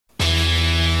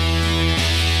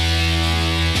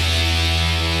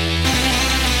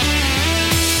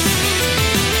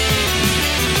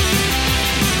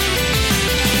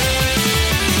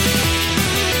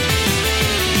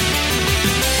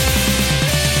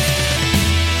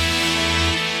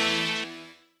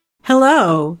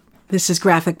Hello, this is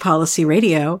Graphic Policy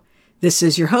Radio. This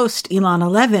is your host,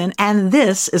 Ilana Levin, and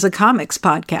this is a comics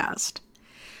podcast.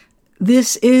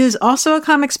 This is also a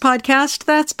comics podcast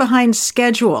that's behind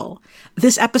schedule.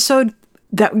 This episode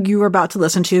that you are about to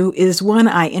listen to is one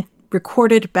I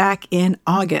recorded back in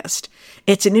August.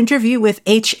 It's an interview with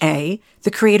H.A.,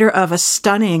 the creator of a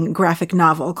stunning graphic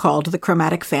novel called The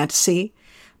Chromatic Fantasy.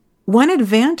 One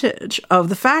advantage of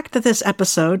the fact that this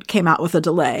episode came out with a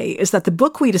delay is that the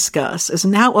book we discuss is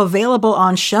now available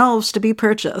on shelves to be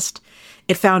purchased.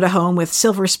 It found a home with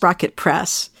Silver Sprocket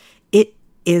Press. It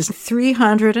is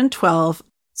 312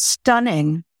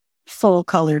 stunning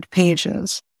full-colored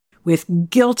pages with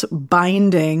gilt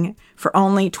binding for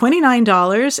only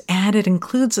 $29, and it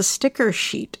includes a sticker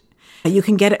sheet. You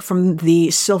can get it from the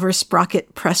Silver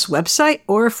Sprocket Press website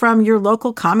or from your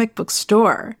local comic book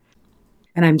store.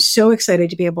 And I'm so excited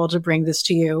to be able to bring this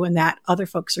to you and that other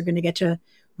folks are going to get to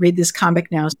read this comic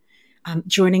now.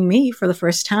 Joining me for the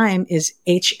first time is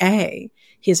H.A.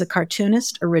 He is a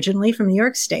cartoonist originally from New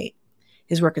York State.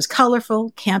 His work is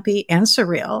colorful, campy, and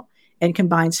surreal, and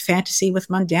combines fantasy with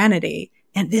mundanity.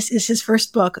 And this is his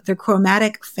first book, The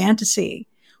Chromatic Fantasy.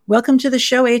 Welcome to the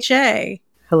show, H.A.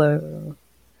 Hello.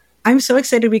 I'm so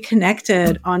excited we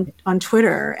connected on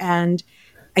Twitter. And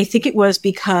I think it was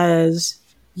because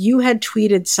you had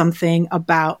tweeted something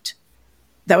about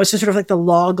that was sort of like the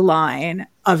log line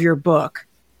of your book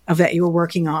of that you were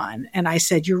working on. And I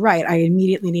said, you're right. I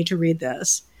immediately need to read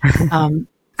this.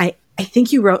 I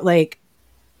think you wrote like,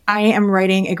 I am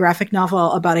writing a graphic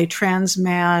novel about a trans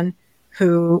man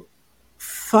who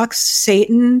fucks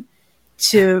Satan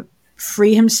to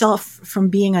free himself from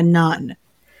being a nun.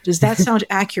 Does that sound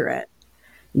accurate?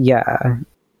 Yeah,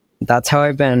 that's how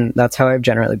I've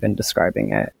generally been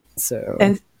describing it. So,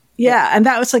 and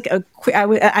that was like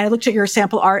I looked at your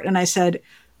sample art and I said,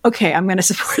 okay, I'm going to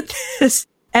support this.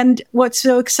 And what's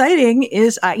so exciting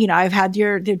is, I've had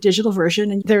your digital version,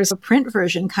 and there's a print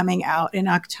version coming out in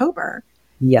October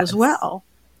as well.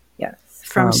 Yes.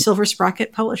 From Silver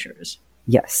Sprocket Publishers.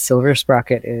 Yes. Silver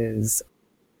Sprocket is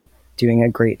doing a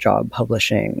great job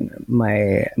publishing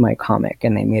my comic,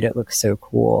 and they made it look so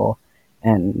cool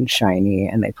and shiny,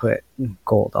 and they put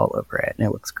gold all over it, and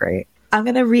it looks great. I'm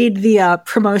going to read the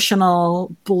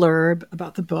promotional blurb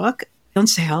about the book. On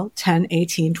sale,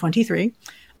 10/18/23.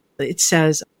 It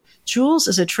says, Jules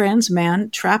is a trans man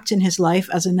trapped in his life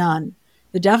as a nun.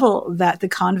 The devil that the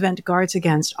convent guards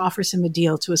against offers him a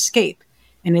deal to escape,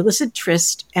 an illicit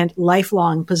tryst and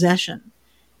lifelong possession.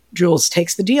 Jules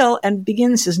takes the deal and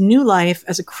begins his new life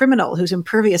as a criminal who's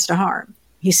impervious to harm.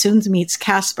 He soon meets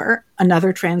Casper,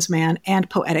 another trans man and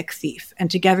poetic thief,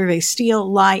 and together they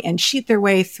steal, lie, and cheat their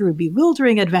way through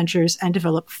bewildering adventures and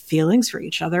develop feelings for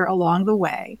each other along the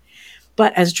way.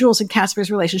 But as Jules and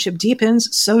Casper's relationship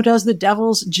deepens, so does the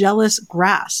devil's jealous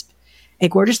grasp. A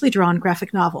gorgeously drawn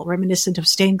graphic novel reminiscent of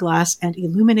stained glass and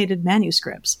illuminated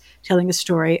manuscripts, telling a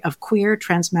story of queer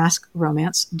transmasc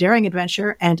romance, daring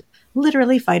adventure, and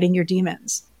literally fighting your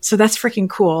demons. So that's freaking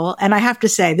cool. And I have to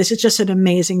say, this is just an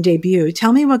amazing debut.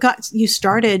 Tell me what got you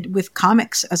started with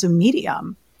comics as a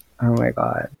medium. Oh my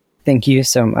God. Thank you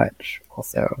so much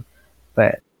also.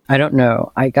 But I don't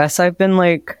know. I guess I've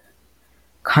been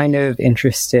kind of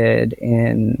interested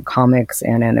in comics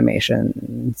and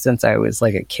animation since I was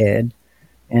a kid.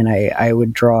 And I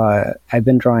would draw, I've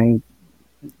been drawing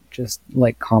just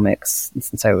comics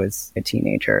since I was a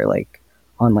teenager,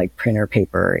 on printer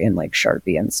paper in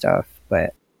Sharpie and stuff.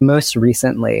 But most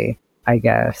recently, I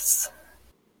guess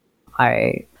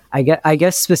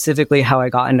specifically how I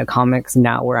got into comics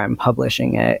now where I'm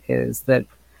publishing it is that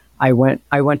I went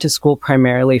to school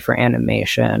primarily for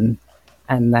animation,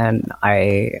 and then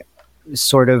I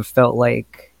sort of felt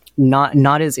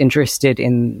not as interested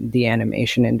in the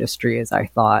animation industry as I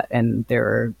thought, and there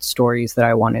are stories that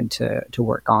I wanted to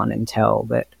work on and tell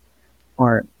that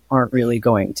aren't really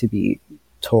going to be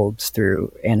told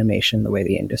through animation the way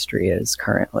the industry is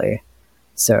currently.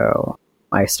 So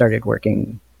I started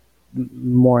working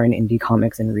more in indie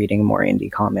comics and reading more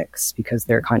indie comics because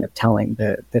they're kind of telling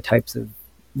the types of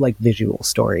visual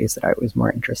stories that I was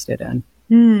more interested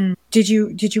in. Did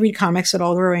you read comics at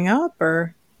all growing up,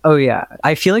 or? Oh yeah,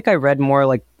 I feel like I read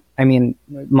more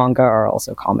manga are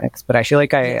also comics, but I feel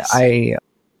like I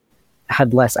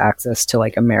had less access to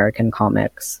American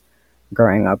comics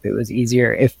growing up. It was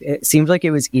easier. It seemed like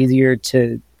it was easier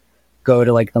to go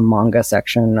to the manga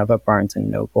section of a Barnes and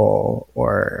Noble,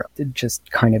 or just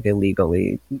kind of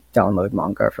illegally download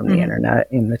manga from the internet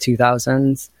in the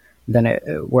 2000s than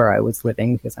where I was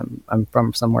living, because I'm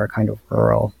from somewhere kind of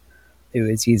rural. It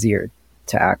was easier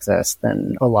to access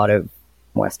than a lot of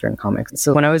Western comics.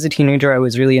 So when I was a teenager, I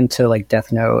was really into like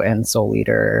Death Note and Soul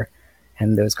Eater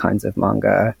and those kinds of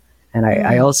manga. And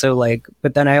I also like,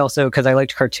 but then I also, because I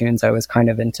liked cartoons, I was kind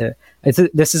of into,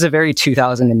 this is a very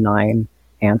 2009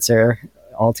 answer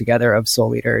altogether of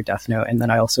Soul Eater, Death Note. And then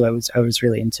I was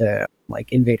really into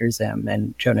like Invader Zim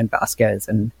and Jonan Vasquez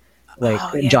and like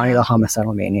Johnny the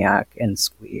Homicidal Maniac and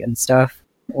Squee and stuff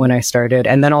when I started.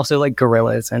 And then also like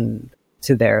Gorillaz and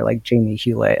to their like Jamie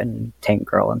Hewlett and Tank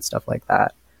Girl and stuff like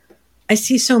that. I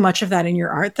see so much of that in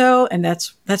your art though. And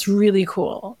that's really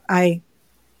cool. I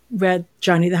read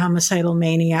Johnny the Homicidal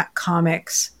Maniac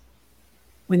comics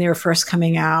when they were first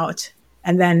coming out.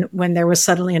 And then when there was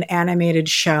suddenly an animated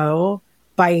show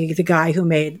by the guy who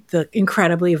made the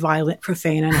incredibly violent,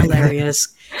 profane, and hilarious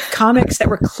comics that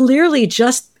were clearly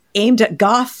just aimed at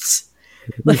goths.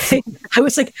 Like, I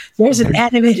was like, there's an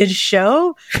animated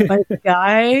show by the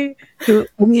guy who,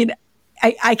 I mean,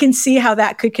 I can see how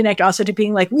that could connect also to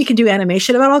being like, we can do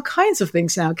animation about all kinds of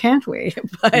things now, can't we?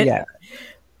 But yeah.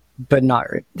 But not.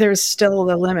 There's still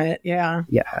the limit. Yeah.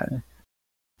 Yeah.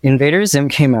 Invader Zim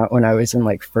came out when I was in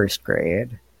like first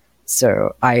grade.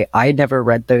 So I never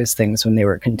read those things when they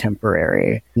were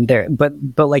contemporary. But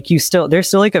like there's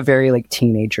still like a very like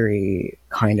teenagery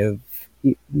kind of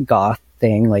goth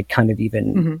thing, like kind of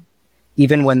even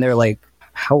when they're like,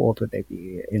 how old would they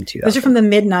be in 2000? Those are from the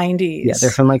mid 90s. Yeah, they're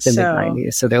from like the mid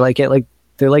 90s. So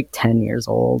they're like 10 years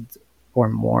old or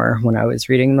more when I was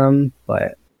reading them,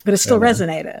 but it still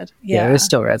resonated. Yeah, it was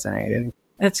still resonating.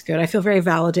 That's good. I feel very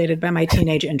validated by my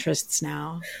teenage interests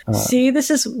now. See,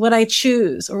 this is what I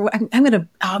choose. Or I'm going to,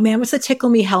 oh man, what's the Tickle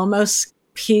Me Helmos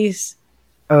piece?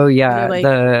 Oh yeah.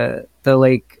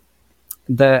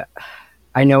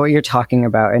 I know what you're talking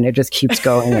about, and it just keeps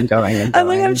going and going and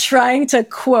going. I'm trying to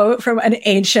quote from an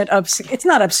ancient, it's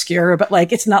not obscure, but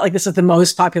like, it's not like this is the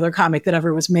most popular comic that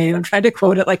ever was made. I'm trying to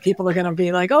quote it like people are going to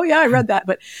be like, oh yeah, I read that.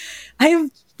 But I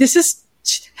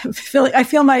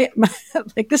feel my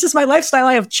like this is my lifestyle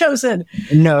I have chosen.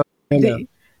 No. I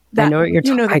know what you're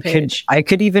talking. I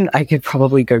could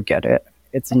probably go get it.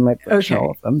 It's in my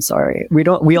bookshelf. Okay. I'm sorry.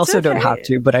 We also don't have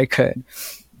to, but I could.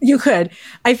 You could.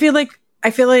 I feel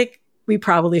like we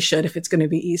probably should if it's going to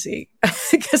be easy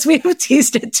because we have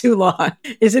teased it too long.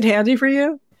 Is it handy for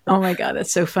you? Oh my God,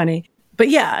 that's so funny. But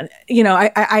yeah,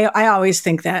 I always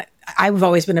think that I've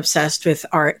always been obsessed with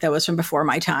art that was from before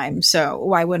my time. So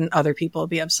why wouldn't other people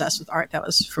be obsessed with art that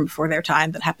was from before their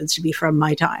time that happens to be from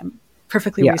my time?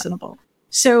 Perfectly reasonable.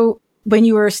 So when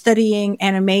you were studying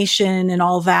animation and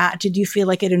all that, did you feel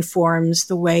like it informs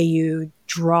the way you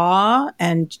draw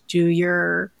and do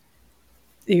your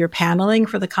paneling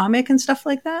for the comic and stuff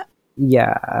like that?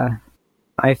 Yeah.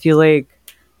 I feel like,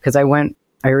 because I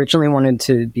originally wanted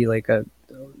to be like a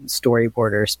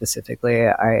storyboarder specifically.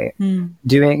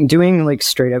 Doing like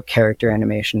straight up character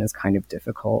animation is kind of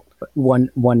difficult. One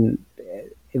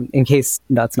in case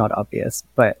that's not obvious,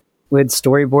 but with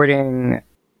storyboarding,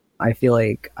 I feel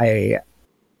like I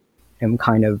am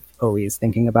kind of always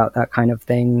thinking about that kind of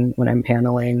thing when I'm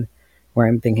paneling, where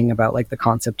I'm thinking about like the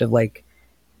concept of like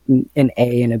an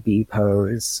A and a B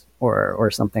pose or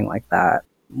something like that,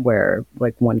 where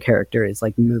like one character is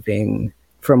like moving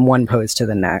from one pose to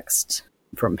the next,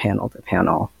 from panel to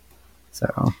panel.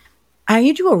 So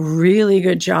you do a really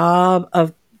good job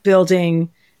of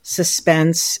building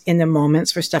suspense in the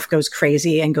moments where stuff goes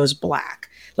crazy and goes black.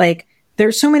 Like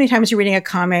there's so many times you're reading a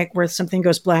comic where something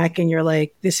goes black and you're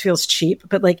like, this feels cheap.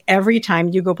 But like every time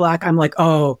you go black, I'm like,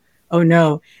 oh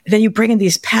no. And then you bring in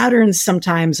these patterns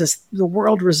sometimes as the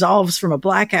world resolves from a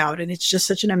blackout. And it's just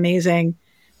such an amazing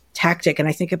tactic. And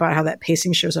I think about how that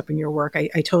pacing shows up in your work. I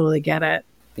totally get it.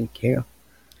 Thank you.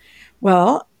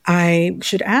 Well, I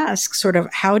should ask sort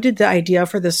of, how did the idea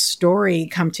for this story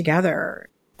come together?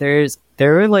 There's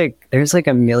like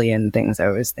a million things I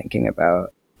was thinking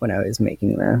about when I was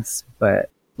making this, but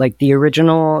like the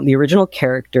original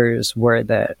characters were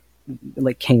that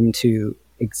like came to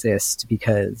exist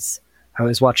because I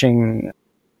was watching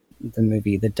the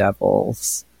movie The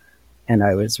Devils, and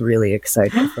I was really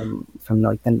excited from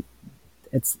like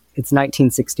it's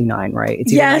 1969, right?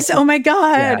 It's yes. Oh my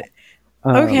God.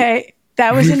 Yeah. Okay.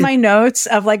 That was in my notes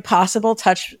of like possible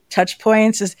touch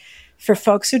points. Is for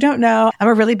folks who don't know, I'm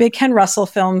a really big Ken Russell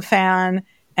film fan,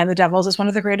 and The Devils is one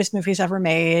of the greatest movies ever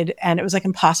made. And it was like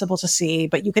impossible to see,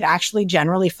 but you could actually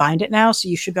generally find it now. So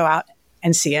you should go out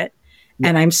and see it. Yeah.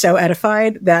 And I'm so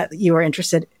edified that you are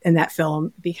interested in that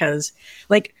film because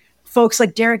like folks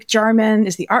like Derek Jarman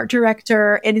is the art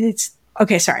director, and it's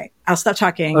okay. Sorry, I'll stop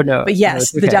talking. Oh no. But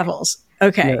yes, no, okay. The Devils.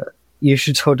 Okay. No, you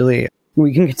should totally,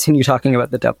 we can continue talking about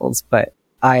The Devils, but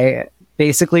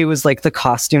basically it was like the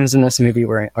costumes in this movie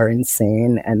are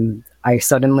insane, and I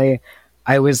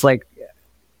was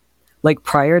like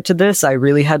prior to this, I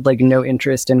really had like no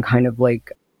interest in kind of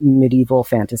like medieval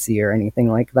fantasy or anything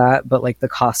like that, but like the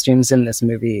costumes in this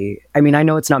movie, I mean, I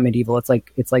know it's not medieval, it's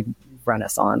like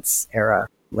Renaissance era,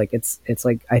 like it's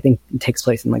like, I think it takes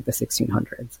place in like the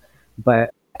 1600s,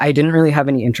 but I didn't really have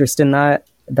any interest in that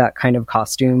kind of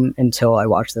costume until I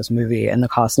watched this movie, and the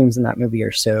costumes in that movie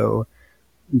are so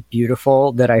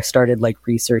beautiful that I started like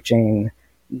researching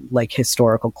like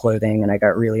historical clothing, and I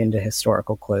got really into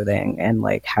historical clothing and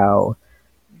like how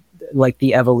like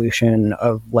the evolution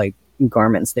of like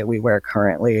garments that we wear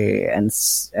currently and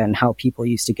how people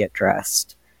used to get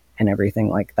dressed and everything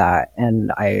like that.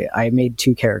 And I made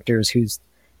two characters whose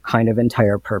kind of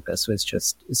entire purpose was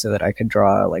just so that I could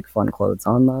draw like fun clothes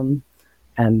on them.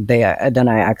 And then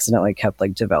I accidentally kept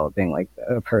like developing like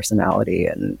a personality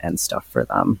and stuff for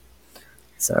them.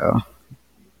 So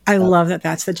I love that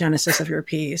that's the genesis of your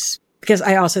piece, because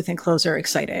I also think clothes are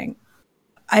exciting.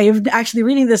 I've actually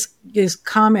reading this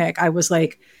comic, I was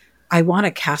like, I want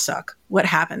a cassock. What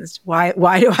happens? Why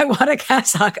do I want a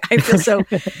cassock? I feel so,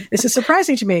 this is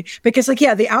surprising to me because like,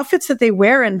 yeah, the outfits that they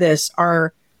wear in this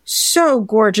are so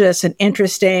gorgeous and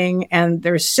interesting. And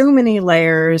there's so many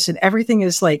layers and everything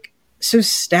is like so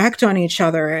stacked on each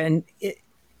other. And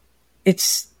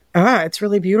it's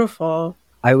really beautiful.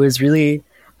 I was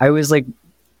like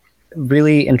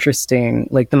really interesting.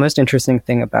 Like the most interesting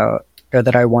thing about, or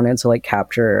that I wanted to like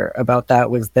capture about that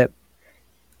was that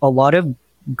a lot of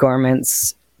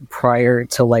garments prior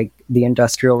to like the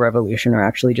Industrial Revolution are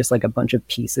actually just like a bunch of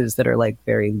pieces that are like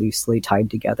very loosely tied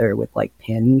together with like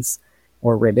pins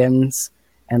or ribbons.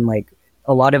 And like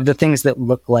a lot of the things that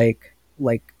look like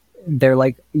they're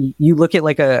like, you look at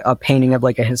like a painting of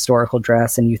like a historical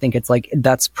dress and you think it's like,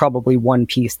 that's probably one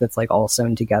piece that's like all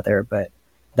sewn together, but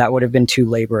that would have been too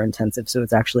labor intensive. So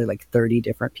it's actually like 30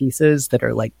 different pieces that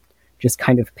are like just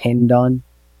kind of pinned on.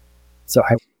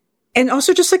 And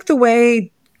also just like the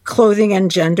way clothing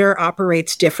and gender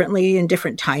operates differently in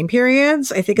different time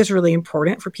periods, I think is really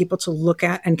important for people to look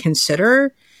at and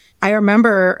consider. I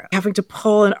remember having to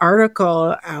pull an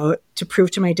article out to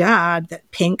prove to my dad that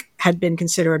pink had been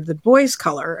considered the boys'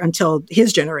 color until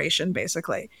his generation,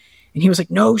 basically. And he was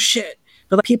like, no shit.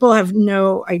 But like, people have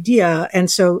no idea. And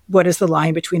so what is the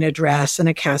line between a dress and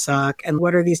a cassock? And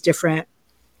what are these different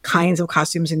kinds of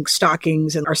costumes and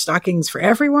stockings? And are stockings for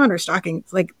everyone or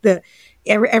stockings? Like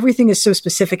everything is so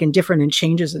specific and different and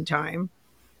changes in time.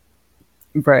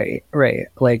 Right.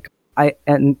 Like,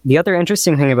 and the other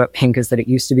interesting thing about pink is that it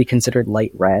used to be considered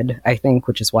light red, I think,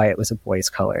 which is why it was a boy's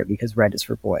color, because red is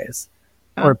for boys,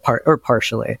 or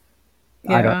partially.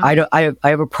 Yeah. I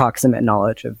have approximate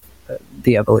knowledge of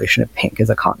the evolution of pink as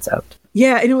a concept.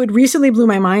 Yeah, and it recently blew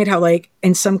my mind how, like,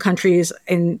 in some countries,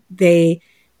 and the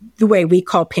way we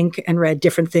call pink and red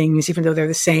different things, even though they're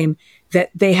the same,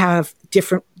 that they have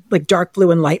different, like dark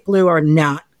blue and light blue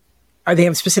they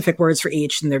have specific words for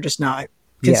each, and they're just not.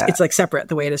 Because it's like separate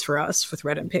the way it is for us with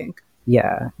red and pink.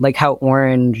 Yeah. Like how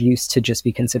orange used to just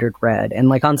be considered red. And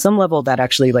like on some level that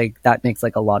actually like, that makes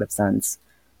like a lot of sense.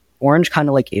 Orange kind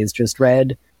of like is just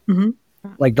red. Mm-hmm.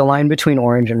 Like the line between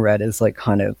orange and red is like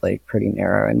kind of like pretty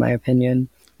narrow in my opinion.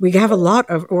 We have a lot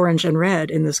of orange and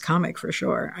red in this comic for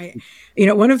sure.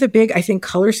 One of the big, I think,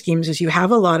 color schemes is you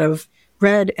have a lot of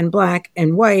red and black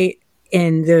and white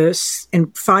in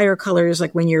fire colors,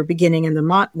 like when you're beginning in the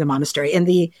monastery,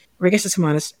 or I guess it's a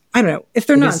monastery. I don't know if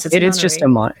they're nuns. It is just a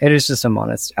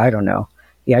monastery. I don't know.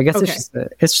 Yeah, I guess okay.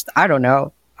 It's just I don't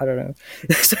know.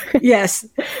 Yes,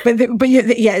 but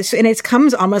yes, and it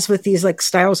comes almost with these like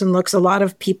styles and looks. A lot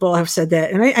of people have said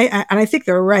that, and I think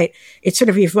they're right. It sort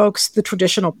of evokes the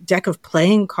traditional deck of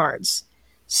playing cards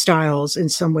styles in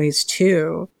some ways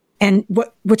too. And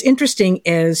what's interesting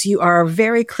is you are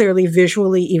very clearly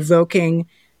visually evoking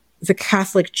the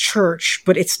Catholic Church,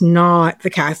 but it's not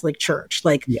the Catholic Church.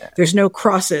 Like There's no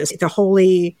crosses. The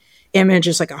holy image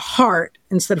is like a heart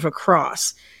instead of a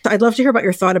cross. So I'd love to hear about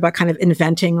your thought about kind of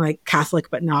inventing like Catholic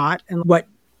but not, and what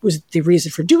was the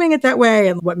reason for doing it that way,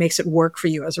 and what makes it work for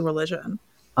you as a religion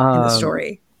in the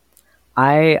story.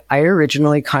 I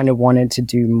originally kind of wanted to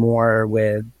do more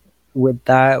with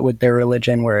their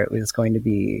religion, where it was going to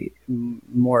be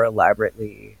more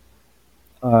elaborately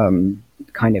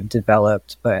kind of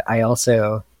developed, but I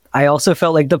also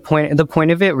felt like the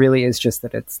point of it really is just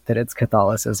that it's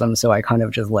Catholicism, so I kind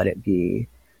of just let it be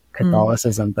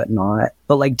Catholicism but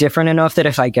like different enough that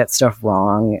if I get stuff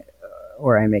wrong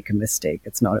or I make a mistake,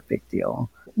 it's not a big deal.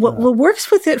 What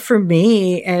works with it for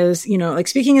me is, like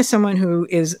speaking as someone who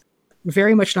is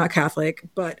very much not Catholic,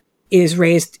 but is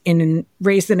raised in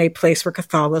a place where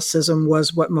Catholicism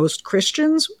was what most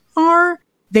Christians are.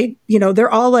 They,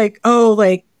 they're all like, oh,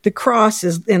 like the cross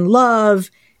is in love.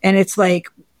 And it's like,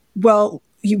 well,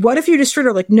 what if you just treat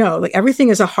her like, no, like everything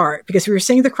is a heart, because if you're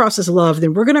saying the cross is love,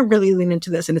 then we're going to really lean into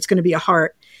this and it's going to be a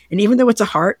heart. And even though it's a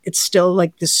heart, it's still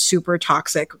like this super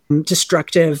toxic,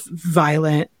 destructive,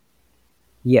 violent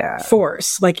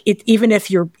force. Like even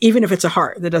if it's a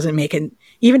heart, that doesn't make it,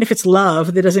 even if it's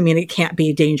love, that doesn't mean it can't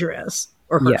be dangerous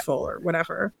or hurtful or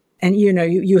whatever. And,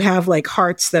 you have like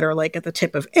hearts that are like at the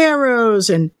tip of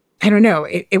arrows. And I don't know,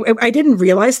 I didn't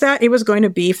realize that it was going to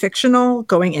be fictional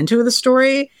going into the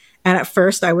story. And at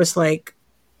first I was like,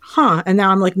 huh. And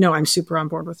now I'm like, no, I'm super on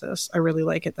board with this. I really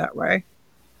like it that way.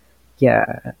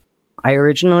 Yeah.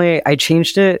 I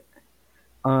changed it.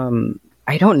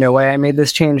 I don't know why I made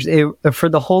this change. For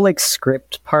the whole like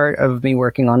script part of me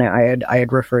working on it, I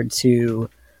had referred to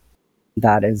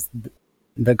that as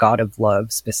the god of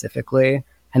love specifically.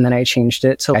 And then I changed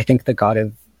it to, I think, the god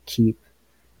of keep,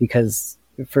 because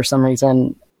for some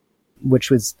reason, which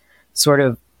was sort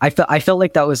of, I felt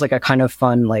like that was like a kind of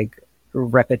fun, like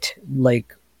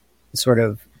sort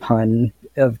of pun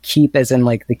of keep, as in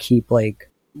like the keep, like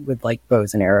with like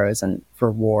bows and arrows and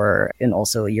for war. And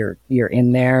also you're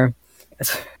in there.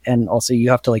 And also you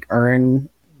have to like earn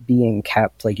being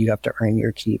kept, like you have to earn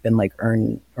your keep and like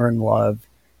earn love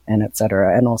and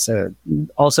etc. And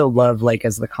also love, like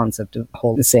as the concept of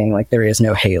whole saying like there is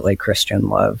no hate like Christian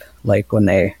love, like when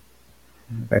I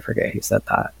forget who said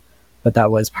that, but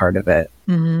that was part of it.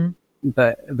 Mm-hmm.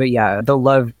 But yeah, the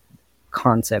love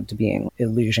concept being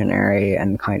illusionary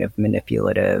and kind of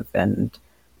manipulative and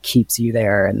keeps you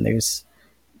there, and there's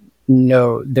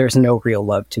no real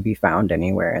love to be found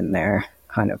anywhere in there,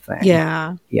 kind of thing.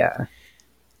 Yeah.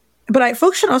 But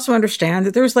folks should also understand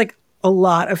that there's like a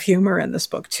lot of humor in this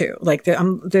book too. Like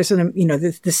there's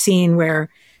the scene where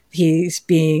he's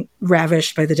being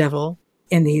ravished by the devil,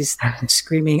 and he's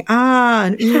screaming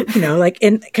and, like,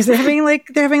 and because they're having like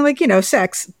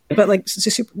sex, but like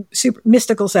super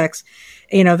mystical sex.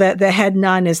 That the head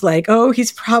nun is like, oh,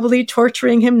 he's probably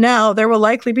torturing him now. There will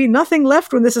likely be nothing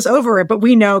left when this is over. But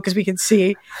we know, because we can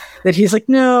see that he's like,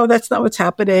 no, that's not what's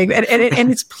happening. And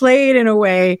it's played in a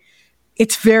way,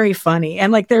 it's very funny.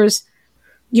 And like, there's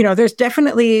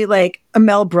definitely like a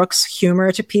Mel Brooks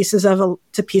humor to pieces of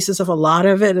a lot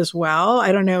of it as well.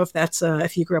 I don't know if that's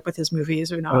if you grew up with his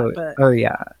movies or not. Oh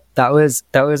yeah, that was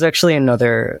actually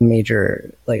another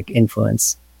major like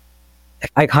influence.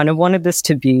 I kind of wanted this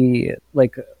to be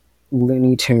like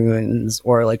Looney Tunes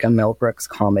or like a Mel Brooks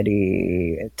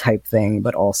comedy type thing,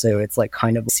 but also it's like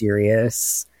kind of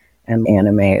serious and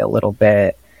anime a little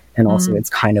bit, and also it's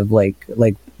kind of like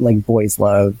boys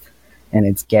love, and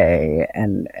it's gay,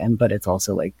 and but it's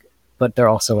also like, but they're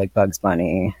also like Bugs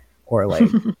Bunny or like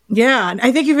yeah. And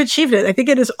I think you've achieved it. I think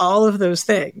it is all of those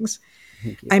things.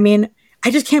 I mean, I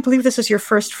just can't believe this is your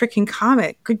first freaking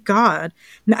comic. Good God.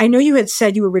 Now, I know you had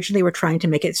said you originally were trying to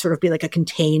make it sort of be like a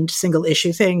contained single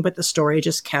issue thing, but the story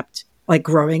just kept like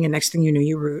growing. And next thing you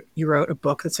knew, you wrote a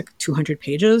book that's like 200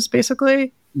 pages,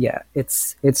 basically. Yeah,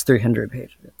 it's 300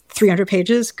 pages. 300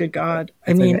 pages? Good God.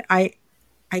 I mean,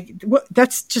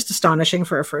 that's just astonishing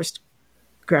for a first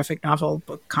graphic novel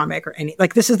book comic or any,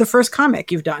 like this is the first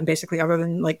comic you've done basically, other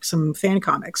than like some fan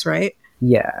comics, right?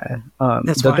 Yeah.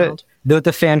 That's wild.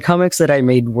 The fan comics that I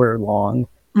made were long.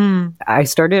 I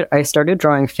started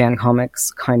drawing fan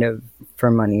comics kind of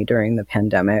for money during the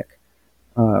pandemic.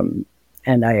 And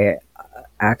I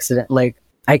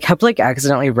kept like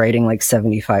accidentally writing like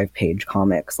 75-page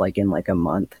comics like in like a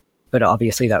month. But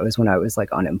obviously that was when I was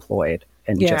like unemployed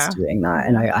and just doing that.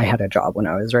 And I had a job when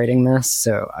I was writing this.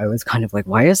 So I was kind of like,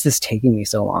 why is this taking me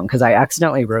so long? Because I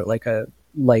accidentally wrote like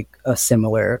a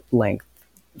similar length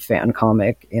fan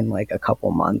comic in like a couple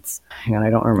months, and I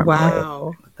don't remember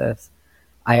what this.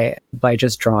 By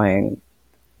just drawing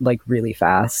like really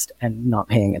fast and not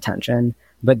paying attention.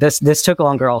 But this took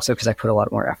longer also because I put a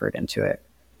lot more effort into it.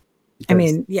 I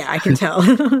mean, yeah, I can tell.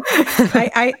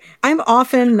 I'm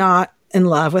often not in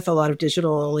love with a lot of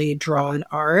digitally drawn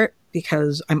art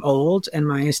because I'm old and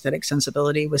my aesthetic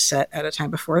sensibility was set at a time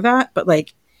before that. But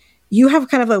like, you have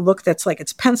kind of a look that's like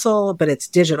it's pencil, but it's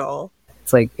digital.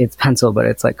 It's like it's pencil, but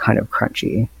it's like kind of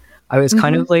crunchy. I was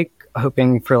kind of like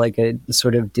hoping for like a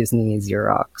sort of Disney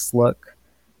Xerox look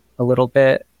a little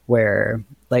bit, where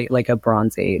like a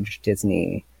Bronze Age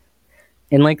Disney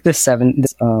in like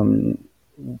the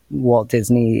Walt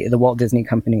Disney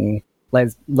Company,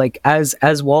 like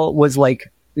as Walt was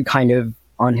like kind of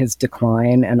on his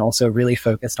decline and also really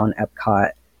focused on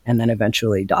Epcot, and then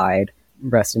eventually died.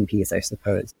 Rest in peace, I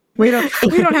suppose. We don't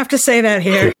have to say that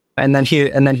here. And then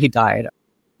he died.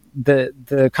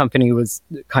 the company was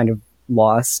kind of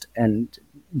lost and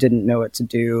didn't know what to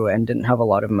do and didn't have a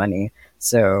lot of money.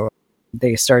 So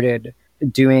they started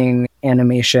doing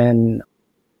animation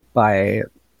by,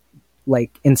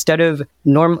 like, instead of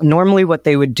normally what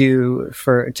they would do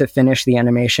to finish the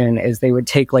animation is they would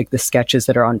take like the sketches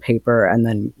that are on paper and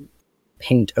then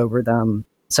paint over them.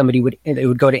 It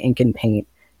would go to ink and paint,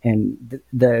 and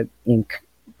the ink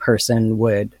person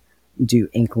would do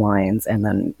ink lines, and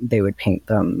then they would paint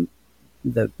them.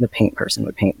 The paint person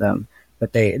would paint them.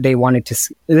 But they wanted to.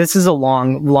 This is a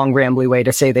long rambly way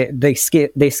to say they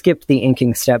skipped the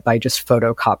inking step by just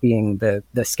photocopying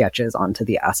the sketches onto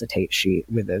the acetate sheet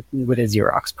with a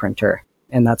Xerox printer,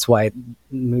 and that's why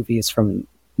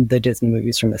the Disney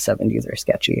movies from the 70s are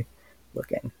sketchy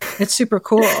looking. It's super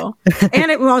cool, and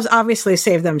it was obviously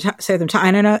save them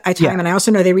time. And and I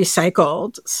also know they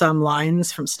recycled some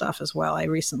lines from stuff as well. I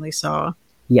recently saw.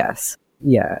 Yes,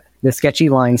 yeah, the sketchy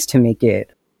lines to make it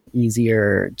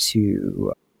easier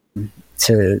to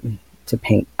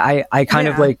paint. I kind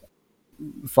of like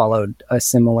followed a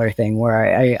similar thing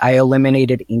where I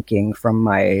eliminated inking from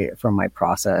my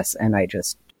process, and I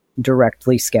just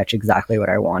directly sketch exactly what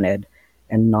I wanted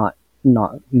and not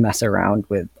mess around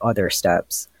with other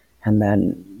steps, and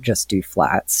then just do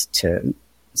flats to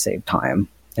save time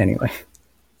anyway.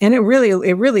 And it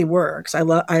really works. I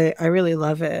really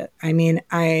love it. I mean,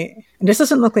 this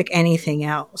doesn't look like anything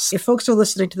else. If folks are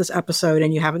listening to this episode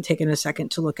and you haven't taken a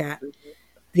second to look at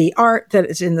the art that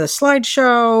is in the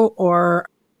slideshow, or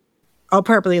I'll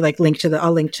probably link to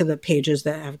the pages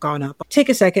that have gone up. Take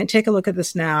a second, take a look at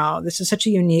this now. This is such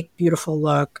a unique, beautiful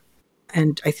look,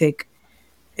 and I think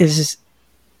is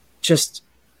just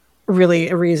really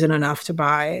a reason enough to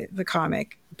buy the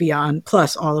comic, beyond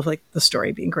plus all of the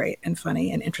story being great and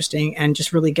funny and interesting and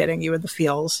just really getting you in the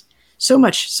feels. So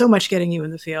much getting you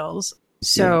in the feels.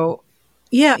 So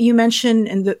yeah, you mentioned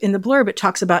in the blurb, it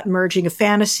talks about merging of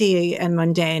fantasy and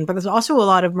mundane, but there's also a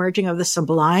lot of merging of the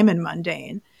sublime and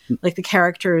mundane. Like the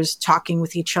characters talking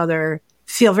with each other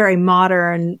feel very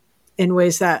modern in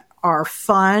ways that are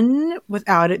fun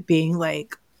without it being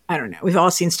like, I don't know. We've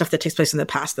all seen stuff that takes place in the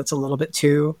past that's a little bit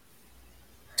too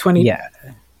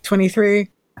 23.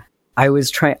 I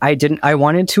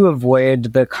wanted to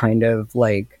avoid the kind of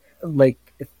like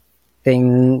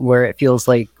thing where it feels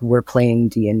like we're playing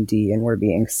D&D and we're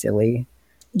being silly.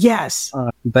 Yes.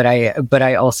 But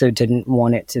I also didn't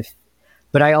want it to,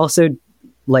 but I also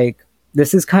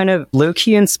this is kind of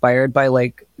low-key inspired by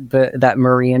that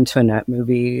Marie Antoinette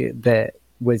movie that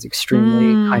was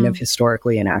extremely kind of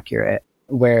historically inaccurate,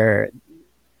 where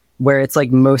it's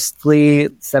mostly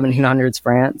 1700s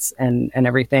France and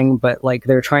everything, but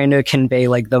they're trying to convey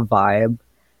the vibe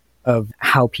of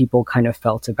how people kind of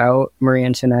felt about Marie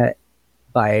Antoinette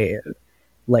by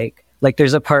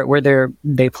there's a part where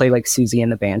they play Susie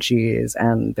and the Banshees,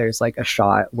 and there's a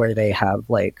shot where they have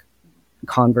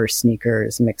Converse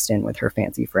sneakers mixed in with her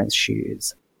fancy French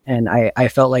shoes. And I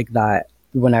felt like that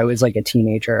when I was a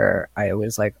teenager. I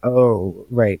was oh,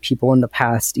 right, people in the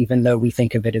past, even though we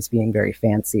think of it as being very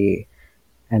fancy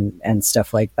and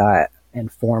stuff like that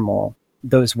and formal,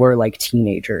 those were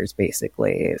teenagers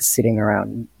basically sitting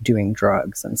around doing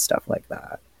drugs and stuff like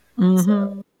that.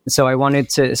 Mm-hmm. So I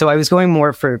was going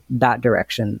more for that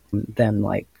direction than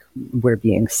we're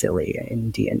being silly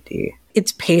in D&D.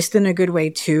 It's paced in a good way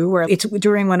too, where it's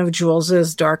during one of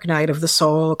Jules's Dark Night of the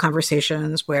Soul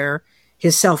conversations where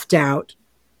his self-doubt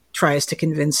tries to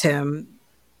convince him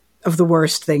of the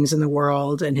worst things in the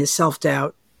world, and his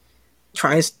self-doubt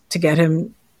tries to get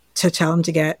him to tell him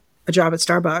to get a job at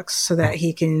Starbucks so that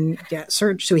he can get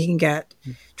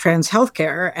trans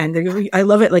healthcare. And I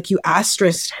love it. You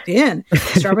asterisked in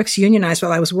Starbucks unionized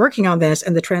while I was working on this,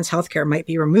 and the trans healthcare might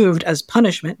be removed as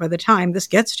punishment by the time this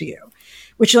gets to you,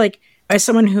 which as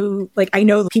someone who I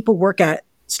know people work at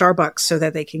Starbucks so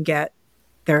that they can get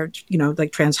their,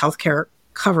 trans healthcare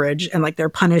coverage, and they're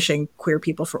punishing queer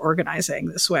people for organizing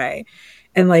this way.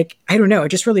 And I don't know, it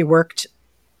just really worked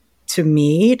to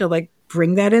me to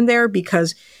bring that in there,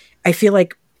 because I feel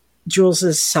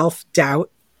Jules's self-doubt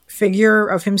figure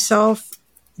of himself,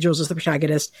 Jules is the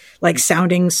protagonist,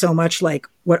 sounding so much like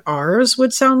what ours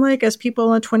would sound like as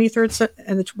people in the 23rd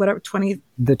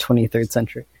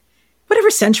century, whatever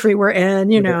century we're in,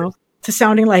 to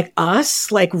sounding like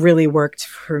us, really worked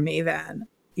for me then.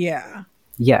 Yeah.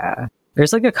 Yeah.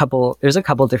 There's a couple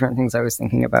different things I was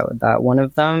thinking about with that. One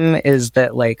of them is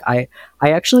that I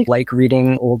actually like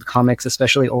reading old comics,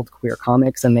 especially old queer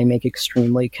comics, and they make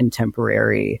extremely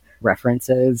contemporary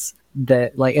references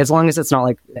that as long as it's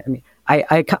not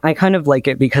I kind of like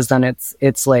it because then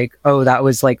it's like, oh, that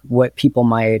was like what people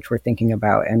my age were thinking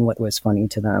about and what was funny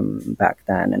to them back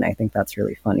then. And I think that's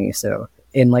really funny. So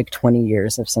in like 20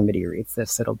 years, if somebody reads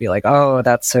this, it'll be like, oh,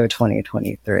 that's so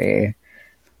 2023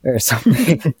 or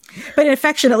something. But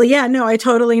affectionately, yeah, no, I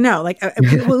totally know. Like,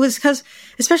 it was because,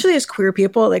 especially as queer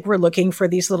people, like we're looking for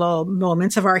these little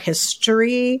moments of our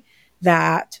history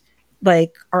that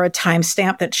like are a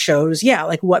timestamp that shows, yeah,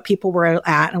 like what people were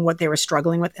at and what they were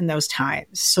struggling with in those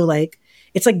times. So like,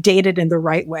 it's like dated in the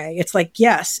right way. It's like,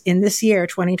 yes, in this year,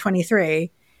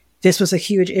 2023, this was a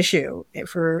huge issue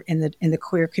in the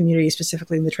queer community,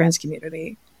 specifically in the trans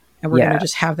community. And we're going to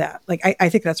just have that. Like, I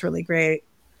think that's really great.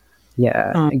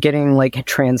 Yeah. Getting like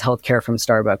trans healthcare from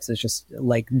Starbucks is just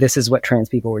like, this is what trans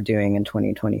people were doing in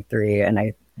 2023. And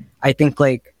I think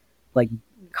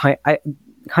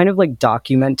kind of like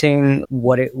documenting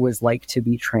what it was like to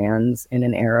be trans in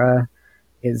an era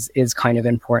is kind of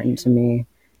important to me.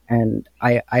 And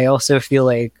I also feel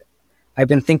like I've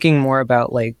been thinking more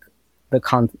about like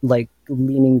like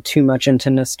leaning too much into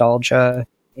nostalgia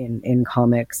in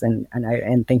comics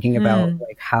and thinking about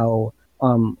like how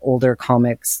older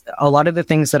comics, a lot of the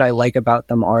things that I like about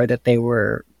them are that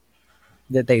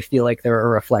they feel like they're a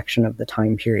reflection of the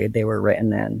time period they were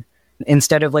written in,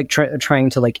 instead of like trying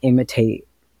to like imitate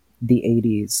the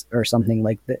 80s or something,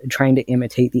 like trying to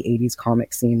imitate the 80s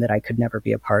comic scene that I could never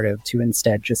be a part of, to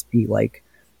instead just be like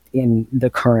in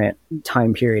the current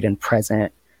time period and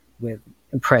present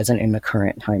in the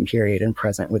current time period and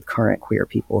present with current queer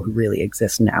people who really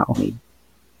exist now, who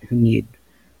need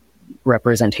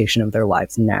representation of their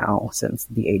lives now, since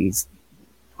the 80s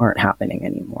aren't happening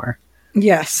anymore.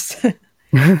 Yes.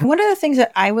 One of the things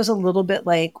that I was a little bit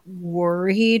like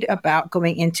worried about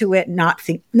going into it, not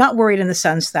worried in the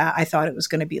sense that I thought it was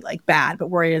going to be like bad, but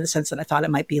worried in the sense that I thought it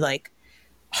might be like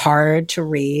hard to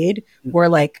read, were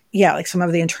like, yeah, like some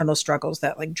of the internal struggles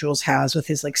that like Jules has with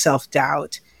his like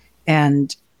self-doubt.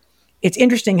 And it's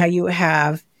interesting how you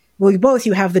have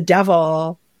the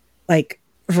devil like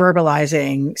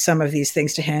verbalizing some of these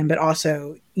things to him, but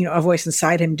also, you know, a voice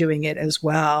inside him doing it as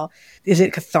well. Is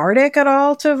it cathartic at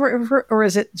all or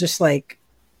is it just like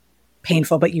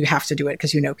painful, but you have to do it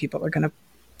because you know people are going to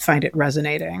find it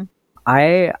resonating?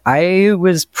 I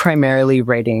was primarily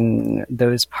writing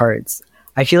those parts.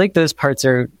 I feel like those parts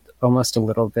are almost a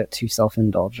little bit too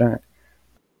self-indulgent.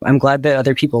 I'm glad that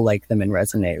other people like them and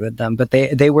resonate with them, but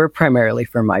they were primarily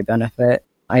for my benefit.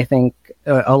 I think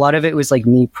a lot of it was like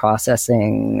me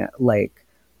processing like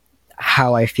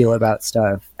how I feel about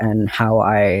stuff and how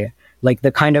I like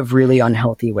the kind of really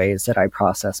unhealthy ways that I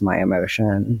process my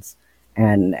emotions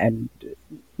and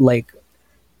like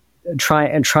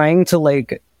trying to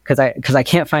like, cause I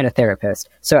can't find a therapist.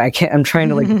 So I'm trying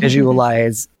to like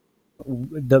visualize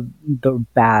the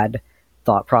bad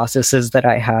thought processes that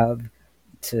I have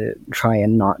to try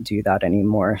and not do that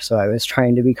anymore. So I was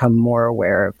trying to become more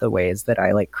aware of the ways that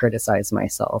I like criticize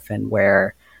myself and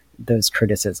where those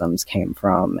criticisms came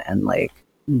from, and like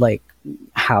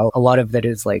how a lot of that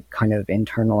is like kind of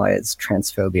internalized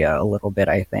transphobia a little bit.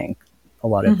 I think a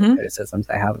lot of the criticisms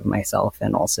I have of myself,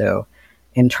 and also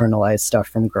internalized stuff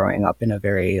from growing up in a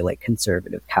very like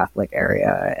conservative Catholic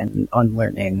area and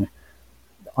unlearning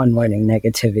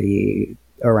negativity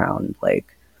around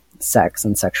like sex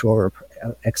and sexual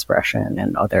expression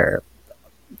and other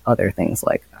things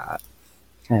like that.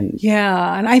 And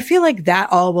yeah, and I feel like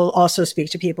that all will also speak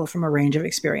to people from a range of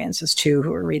experiences too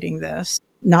who are reading this.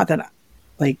 Not that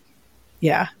like,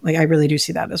 yeah, like I really do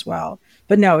see that as well.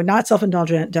 But no, not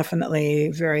self-indulgent, definitely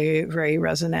very, very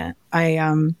resonant.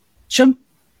 I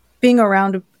jumping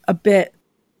around a bit.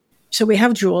 So we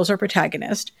have Jules, our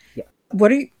protagonist. Yeah.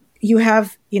 You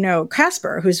have, you know,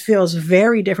 Casper, who feels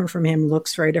very different from him,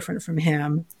 looks very different from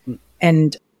him.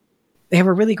 And they have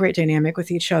a really great dynamic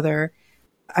with each other.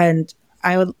 And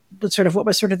what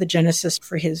was sort of the genesis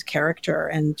for his character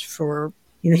and for,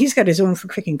 you know, he's got his own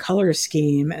freaking color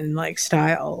scheme and like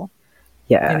style.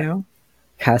 Yeah. You know?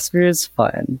 Casper is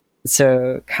fun.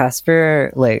 So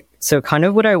Casper, so kind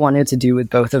of what I wanted to do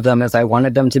with both of them is I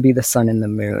wanted them to be the sun and the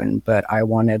moon, but I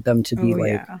wanted them to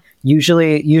be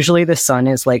usually the sun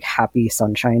is like happy,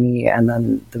 sunshiny, and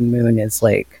then the moon is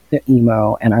like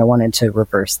emo. And I wanted to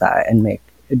reverse that and make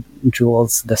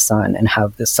Jules the sun and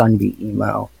have the sun be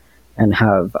emo, and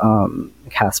have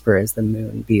Casper as the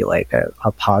moon be like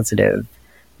a positive,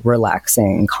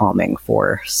 relaxing, calming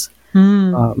force,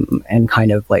 and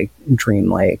kind of like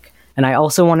dreamlike. And I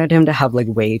also wanted him to have like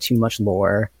way too much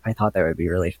lore. I thought that would be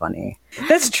really funny.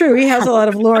 That's true. He has a lot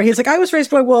of lore. He's like, I was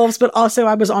raised by wolves, but also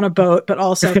I was on a boat, but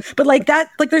like that,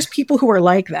 like there's people who are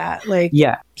like that. Like,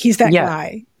 yeah, he's that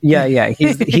guy. Yeah,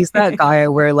 he's that guy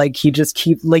where like he just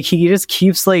keeps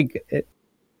like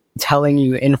telling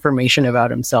you information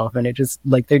about himself, and it just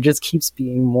like there just keeps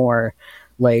being more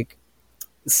like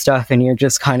stuff, and you're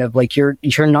just kind of like you're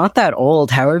not that old.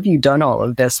 How have you done all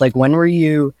of this? Like, when were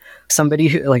you somebody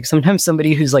who like sometimes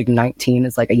somebody who's like 19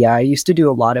 is like, yeah, I used to do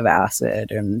a lot of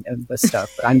acid and this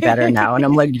stuff, but I'm better now. And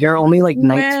I'm like, you're only like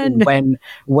 19. When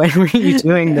were you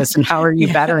doing this, and how are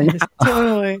you better now?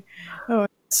 Totally. Oh.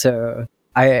 So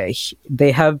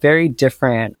they have very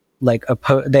different like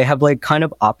they have like kind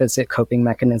of opposite coping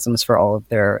mechanisms for all of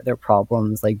their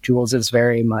problems. Like Jules is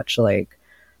very much like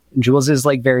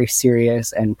very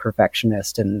serious and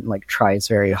perfectionist and like tries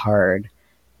very hard,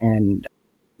 and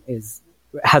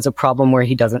has a problem where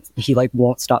he like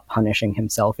won't stop punishing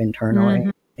himself internally.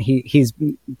 Mm-hmm. He's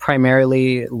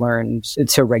primarily learned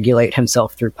to regulate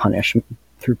himself through punishing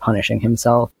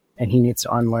himself, and he needs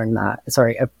to unlearn that.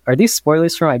 Sorry, are these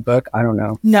spoilers for my book? I don't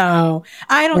know. No,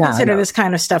 I don't consider this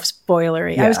kind of stuff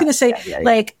spoilery. Yeah, I was going to say,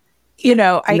 like, you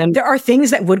know, there are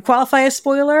things that would qualify as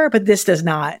spoiler, but this does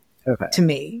not. Okay. To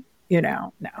me, you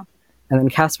know, no. And then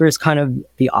Casper is kind of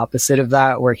the opposite of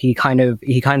that, where he kind of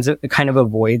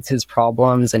avoids his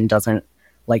problems and doesn't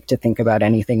like to think about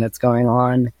anything that's going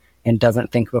on, and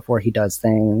doesn't think before he does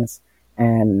things,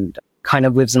 and kind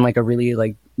of lives in like a really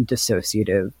like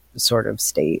dissociative sort of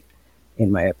state,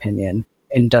 in my opinion,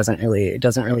 and doesn't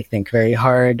really think very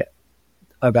hard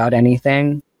about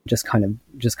anything. Just kind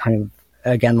of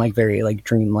again, like very like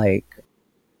dreamlike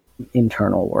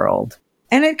internal world.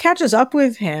 And it catches up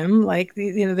with him. Like,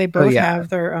 you know, they both have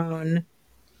their own,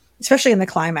 especially in the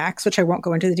climax, which I won't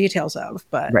go into the details of,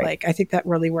 but like, I think that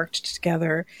really worked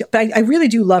together. But I really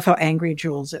do love how angry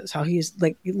Jules is, how he's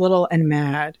like little and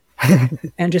mad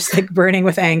and just like burning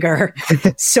with anger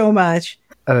so much.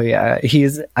 Oh yeah.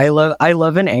 I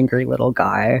love an angry little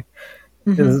guy.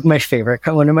 Mm-hmm. This is my favorite.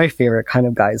 One of my favorite kind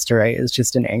of guys to write is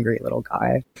just an angry little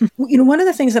guy. You know, one of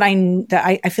the things that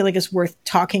I feel like is worth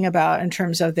talking about in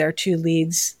terms of their two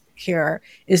leads here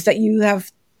is that you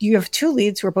have two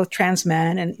leads who are both trans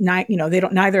men, and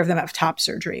neither of them have top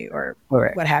surgery or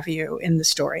what have you in the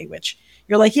story, which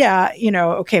you're like, yeah, you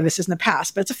know, okay, this isn't the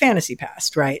past, but it's a fantasy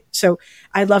past, right? So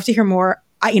I'd love to hear more.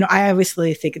 I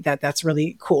obviously think that that's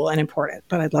really cool and important,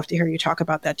 but I'd love to hear you talk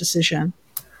about that decision,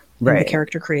 and the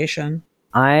character creation.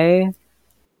 I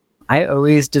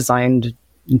always designed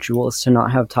Jules to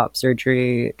not have top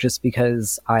surgery just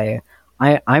because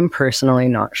I'm personally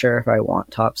not sure if I want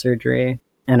top surgery,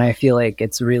 and I feel like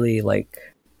it's really like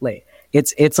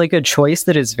it's like a choice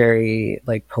that is very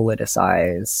like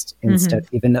politicized instead.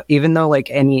 Mm-hmm. Even though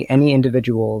like any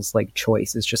individual's like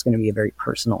choice is just going to be a very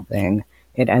personal thing,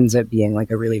 it ends up being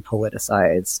like a really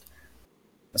politicized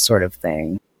sort of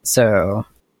thing. So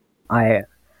I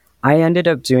ended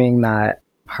up doing that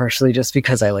partially just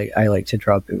because I like to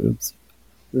draw boobs.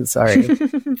 Sorry.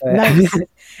 Nice.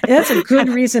 That's a good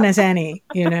reason as any,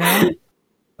 you know?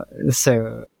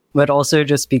 So, but also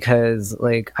just because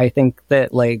like I think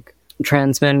that like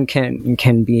trans men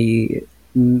can be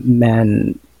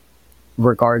men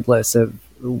regardless of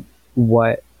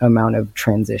what amount of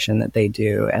transition that they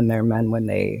do, and they're men when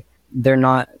they're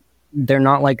not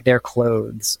like their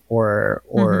clothes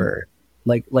or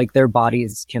like their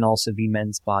bodies can also be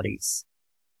men's bodies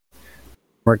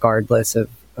regardless of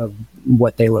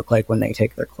what they look like when they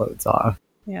take their clothes off.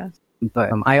 Yeah.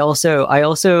 But I also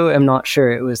am not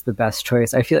sure it was the best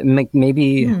choice. I feel like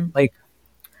maybe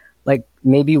like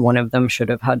maybe one of them should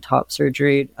have had top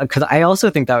surgery, because I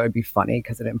also think that would be funny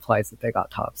because it implies that they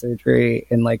got top surgery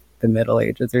in like the Middle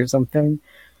Ages or something.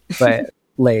 But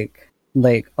like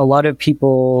a lot of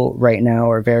people right now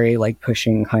are very like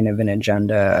pushing kind of an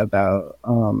agenda about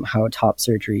how top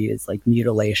surgery is like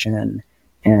mutilation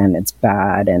and it's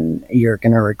bad and you're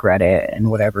gonna regret it and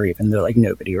whatever, even though like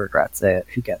nobody regrets it.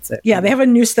 Who gets it? Yeah, they have a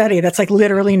new study that's like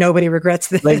literally nobody regrets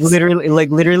this. Like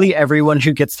literally everyone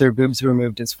who gets their boobs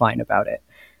removed is fine about it.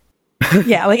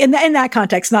 Yeah, like in that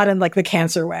context, not in like the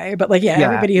cancer way, but like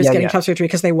everybody who's getting top surgery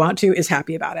because they want to is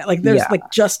happy about it. Like there's like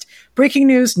just breaking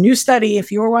news, new study.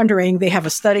 If you were wondering, they have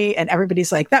a study and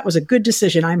everybody's like, that was a good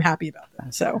decision. I'm happy about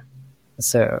that. So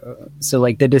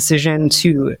like the decision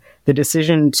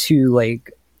to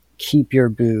like keep your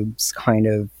boobs kind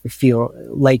of feel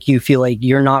like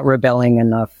you're not rebelling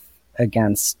enough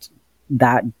against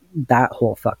that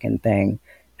whole fucking thing,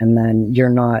 and then you're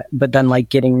not, but then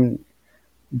like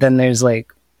then there's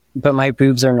like, but my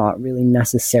boobs are not really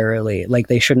necessarily like,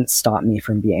 they shouldn't stop me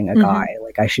from being a guy.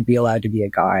 Like I should be allowed to be a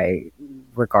guy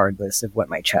regardless of what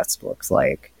my chest looks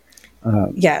like.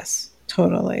 Yes,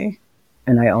 totally.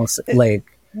 And I also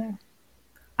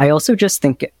I also just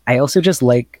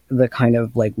like the kind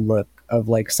of like look of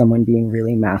like someone being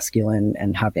really masculine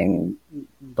and having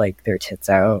like their tits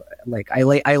out. Like I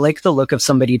like the look of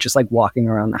somebody just like walking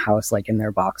around the house like in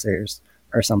their boxers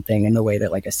or something, in the way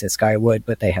that like a cis guy would,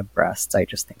 but they have breasts. I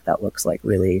just think that looks like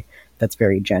really, that's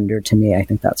very gendered to me. I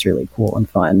think that's really cool and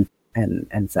fun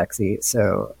and sexy.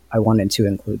 So I wanted to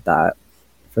include that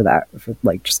for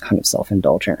like just kind of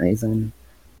self-indulgent reason.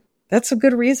 That's a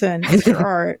good reason for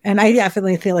art. And I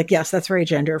definitely feel like, yes, that's very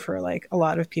gender for like a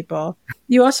lot of people.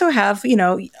 You also have, you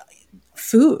know,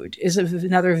 food is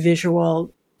another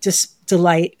visual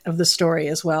delight of the story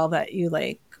as well that you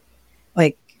like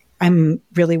I'm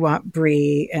really want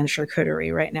brie and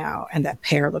charcuterie right now. And that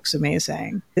pear looks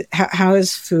amazing. How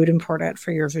is food important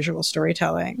for your visual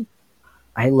storytelling?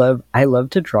 I love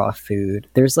to draw food.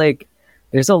 There's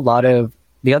a lot of,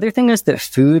 the other thing is that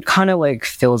food kind of like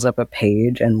fills up a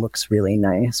page and looks really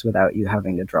nice without you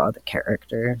having to draw the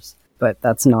characters. But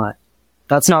that's not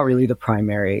really the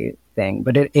primary thing.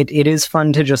 But it is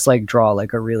fun to just like draw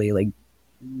like a really like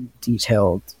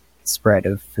detailed spread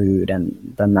of food,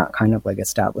 and then that kind of like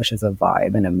establishes a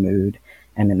vibe and a mood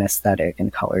and an aesthetic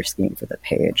and color scheme for the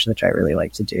page, which I really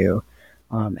like to do.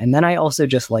 And then I also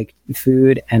just like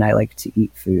food, and I like to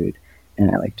eat food, and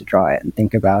I like to draw it and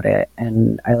think about it.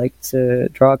 And I like to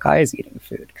draw guys eating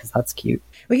food because that's cute.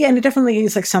 Well, yeah, and it definitely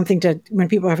is like something to, when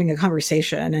people are having a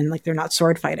conversation and like they're not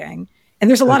sword fighting. And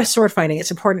there's a lot of sword fighting.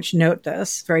 It's important to note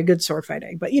this. Very good sword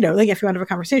fighting. But, you know, like if you want to have a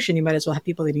conversation, you might as well have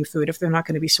people eating food if they're not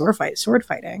going to be sword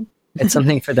fighting. It's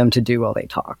something for them to do while they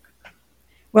talk.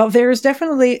 Well, there's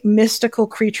definitely mystical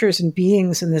creatures and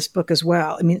beings in this book as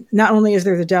well. I mean, not only is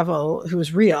there the devil who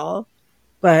is real,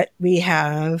 but we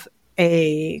have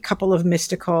a couple of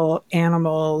mystical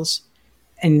animals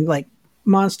and like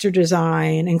monster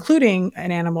design, including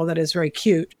an animal that is very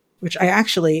cute, which I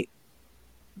actually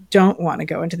don't want to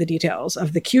go into the details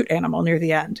of the cute animal near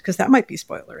the end because that might be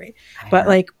spoilery. But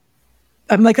like,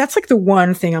 I'm like, that's like the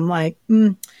one thing I'm like,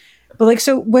 But like,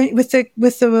 so when, with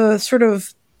the sort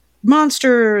of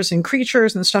monsters and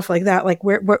creatures and stuff like that, like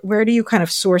where do you kind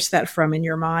of source that from in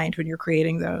your mind when you're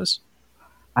creating those?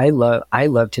 I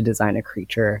love to design a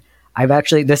creature.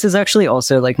 This is actually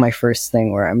also like my first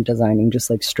thing where I'm designing just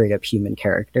like straight up human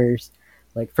characters.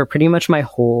 Like for pretty much my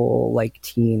whole like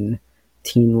teen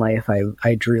life,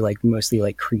 I drew like mostly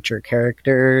like creature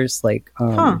characters, like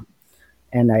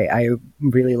and I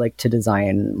really like to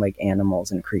design like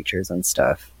animals and creatures and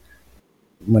stuff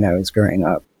when I was growing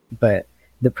up. But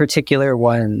the particular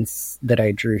ones that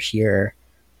I drew here,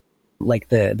 like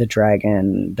the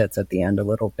dragon that's at the end a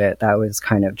little bit, that was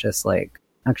kind of just like,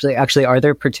 actually, are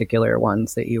there particular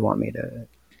ones that you want me to?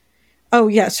 Oh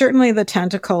yeah, certainly the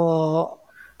tentacle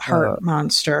heart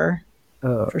monster,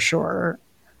 for sure.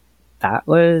 That's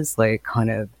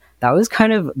kind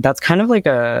of like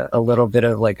a little bit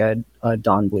of like a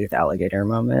Don Bluth alligator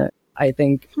moment, I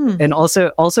think. And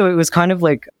also it was kind of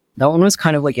like, that one was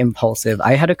kind of like impulsive.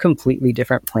 I had a completely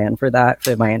different plan for that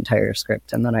for my entire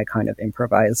script, and then I kind of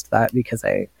improvised that because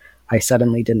I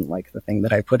suddenly didn't like the thing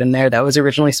that I put in there. That was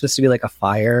originally supposed to be like a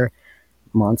fire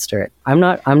monster. I'm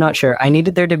not sure. I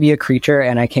needed there to be a creature,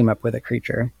 and I came up with a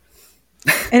creature.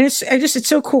 And it's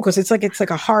so cool because it's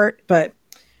like a heart, but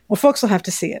well, folks will have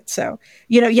to see it. So,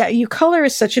 you know, yeah, color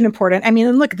is such an important, I mean,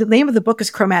 and look, the name of the book is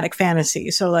Chromatic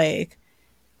Fantasy. So like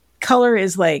color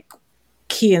is like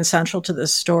key and central to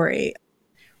this story.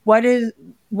 Why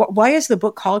is the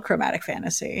book called Chromatic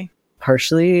Fantasy?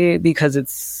 Partially because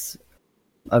it's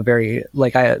a very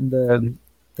like the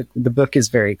book is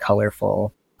very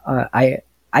colorful. I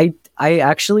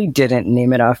actually didn't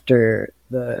name it after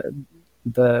the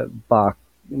Bach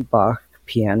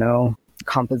piano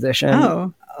composition.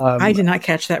 Oh, I did not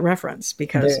catch that reference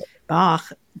because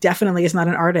Bach definitely is not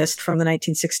an artist from the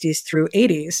 1960s through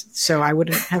 80s, so I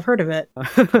wouldn't have heard of it.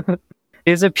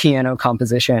 It is a piano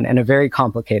composition, and a very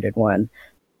complicated one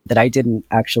that I didn't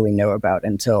actually know about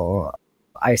until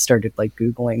I started like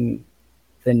Googling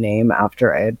the name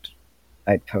after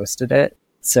I'd posted it.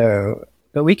 So,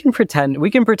 but we can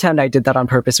pretend I did that on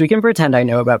purpose. We can pretend I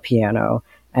know about piano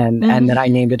and that I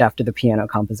named it after the piano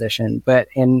composition. But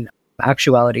in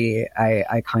actuality,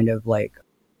 I kind of like,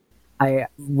 I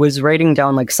was writing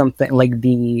down like something like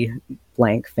the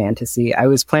blank fantasy. I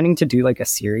was planning to do like a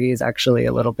series actually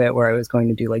a little bit where I was going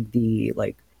to do like the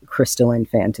like crystalline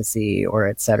fantasy or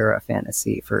etc.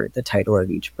 fantasy for the title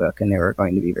of each book, and they were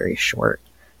going to be very short,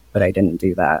 but I didn't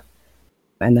do that.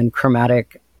 And then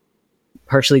chromatic,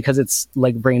 partially because it's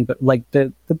like rainbow, like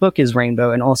the book is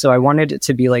rainbow, and also I wanted it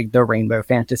to be like the rainbow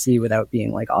fantasy without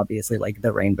being like obviously like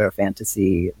the rainbow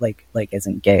fantasy like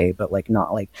isn't gay, but like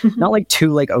not like not like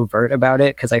too like overt about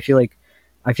it, because I feel like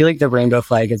I feel like the rainbow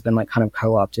flag has been like kind of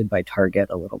co-opted by Target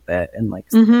a little bit, and like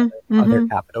other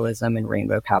capitalism and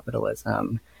rainbow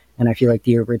capitalism. And I feel like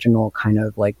the original kind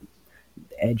of like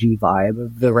edgy vibe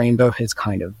of the rainbow has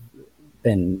kind of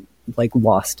been like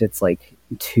lost its like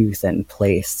tooth and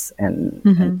place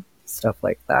and stuff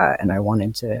like that. And I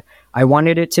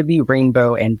wanted it to be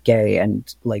rainbow and gay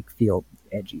and like feel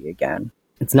edgy again.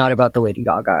 It's not about the Lady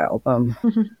Gaga album.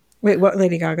 Wait, what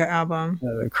Lady Gaga album?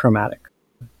 Chromatic.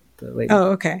 Oh,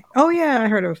 okay. Oh, yeah, I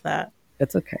heard of that.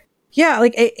 It's okay. Yeah,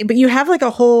 but you have like a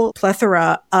whole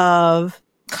plethora of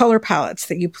color palettes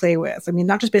that you play with. I mean,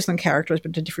 not just based on characters,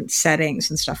 but to different settings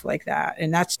and stuff like that.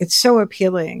 And it's so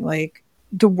appealing. Like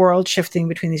the world shifting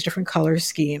between these different color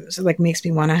schemes, it like makes me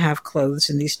want to have clothes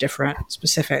in these different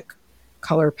specific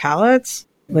color palettes.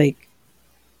 Like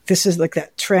this is like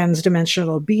that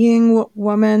trans-dimensional being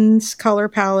woman's color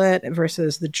palette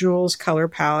versus the Jules color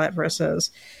palette versus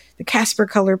the Casper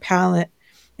color palette,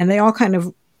 and they all kind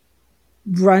of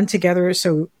run together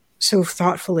so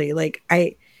thoughtfully. Like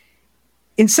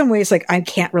in some ways, like I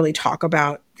can't really talk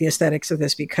about the aesthetics of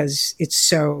this because it's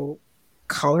so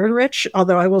color rich.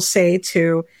 Although I will say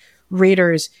to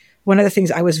readers, one of the things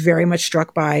I was very much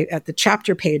struck by at the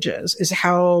chapter pages is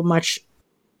how much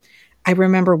I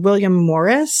remember William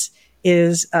Morris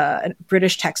is a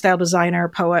British textile designer,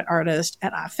 poet, artist,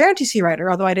 and a fantasy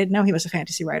writer, although I didn't know he was a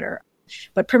fantasy writer.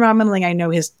 But predominantly, I know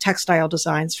his textile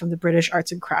designs from the British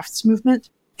arts and crafts movement.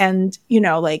 And,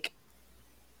 like,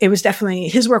 it was definitely,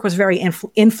 his work was very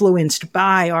influenced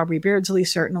by Aubrey Beardsley,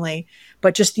 certainly,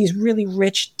 but just these really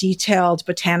rich, detailed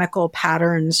botanical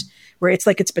patterns where it's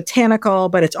like it's botanical,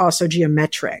 but it's also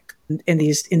geometric in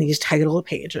these title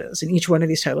pages. And each one of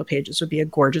these title pages would be a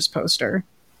gorgeous poster.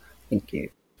 Thank you.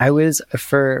 I was,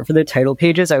 for the title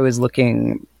pages,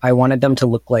 I wanted them to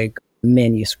look like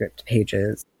manuscript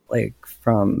pages, like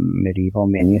from medieval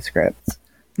manuscripts.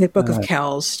 The Book of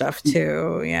Kells stuff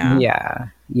too, yeah.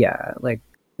 Yeah. Like,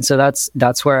 so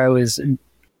that's where I was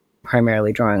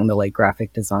primarily drawing the like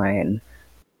graphic design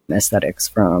aesthetics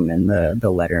from and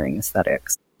the lettering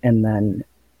aesthetics. And then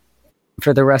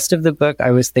for the rest of the book,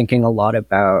 I was thinking a lot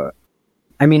about,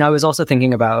 I was also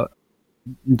thinking about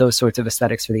those sorts of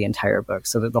aesthetics for the entire book,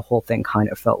 so that the whole thing kind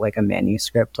of felt like a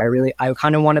manuscript. I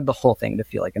kind of wanted the whole thing to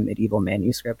feel like a medieval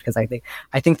manuscript, because I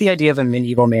think the idea of a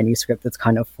medieval manuscript that's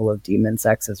kind of full of demon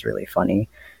sex is really funny.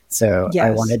 So yes.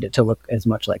 I wanted it to look as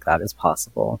much like that as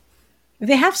possible.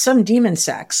 They have some demon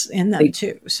sex in them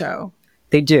too, so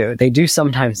they do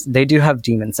sometimes. They do have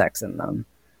demon sex in them,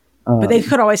 but they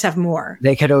could always have more.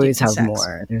 They could always have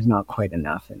more. There's not quite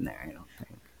enough in there, I don't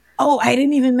think. Oh, I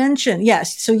didn't even mention.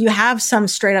 Yes. So you have some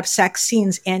straight up sex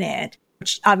scenes in it,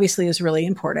 which obviously is really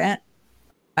important.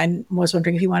 I was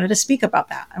wondering if you wanted to speak about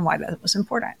that and why that was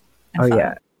important. Oh, fun.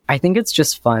 Yeah. I think it's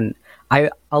just fun. A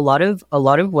lot of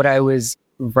what I was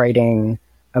writing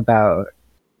about,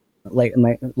 like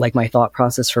my thought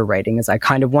process for writing is I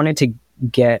kind of wanted to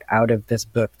get out of this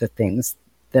book the things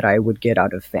that I would get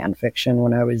out of fan fiction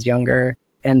when I was younger.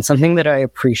 And something that I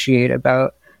appreciate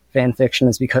about fan fiction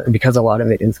is because a lot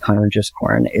of it is kind of just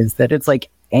porn, is that it's like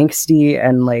angsty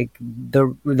and like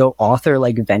the author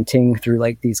like venting through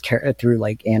like through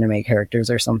like anime characters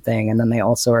or something, and then they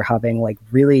also are having like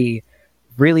really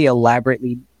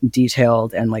elaborately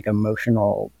detailed and like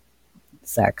emotional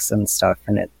sex and stuff,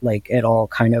 and it all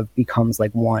kind of becomes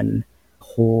like one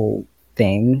whole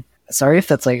thing. Sorry if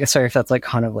that's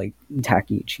kind of like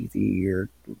tacky, cheesy, or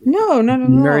no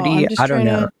nerdy. I don't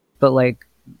know, but like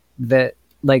that.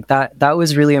 Like that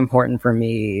was really important for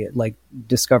me, like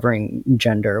discovering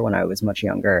gender when I was much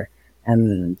younger.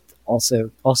 And also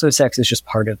sex is just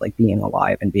part of like being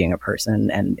alive and being a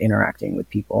person and interacting with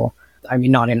people. I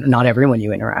mean, not everyone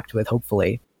you interact with,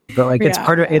 hopefully, but like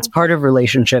it's part of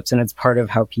relationships, and it's part of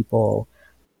how people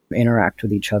interact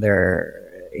with each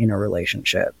other in a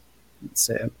relationship.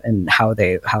 So, and how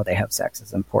they have sex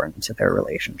is important to their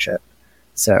relationship.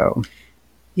 So,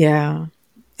 yeah.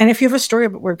 And if you have a story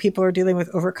where people are dealing with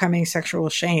overcoming sexual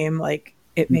shame, like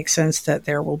it makes sense that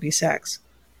there will be sex.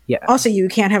 Yeah. Also, you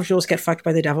can't have Jules get fucked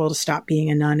by the devil to stop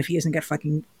being a nun if he doesn't get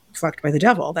fucking fucked by the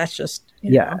devil. That's just,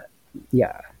 yeah.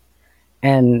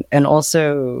 And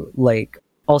also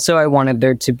I wanted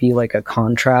there to be like a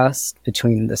contrast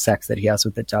between the sex that he has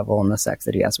with the devil and the sex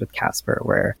that he has with Casper,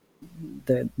 where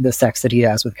the sex that he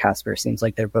has with Casper seems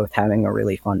like they're both having a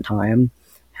really fun time.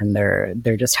 And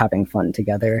they're just having fun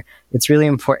together. It's really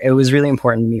important. It was really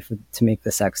important to me to make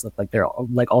the sex look like they're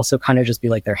like also kind of just be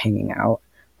like they're hanging out,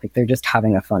 like they're just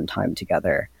having a fun time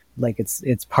together. Like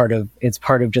it's part of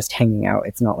just hanging out.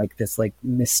 It's not like this like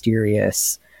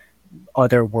mysterious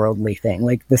otherworldly thing.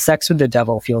 Like the sex with the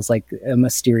devil feels like a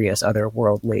mysterious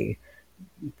otherworldly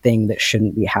thing that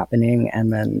shouldn't be happening,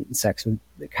 and then Sex with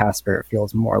Casper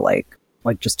feels more like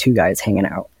just two guys hanging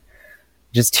out,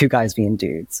 just two guys being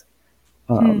dudes.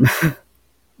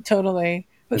 Totally.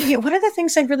 But yeah, one of the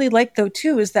things I really like though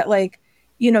too is that like,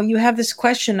 you have this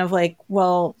question of like,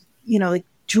 well, like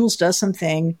Jules does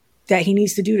something that he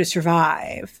needs to do to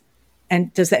survive.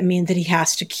 And does that mean that he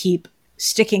has to keep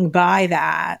sticking by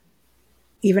that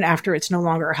even after it's no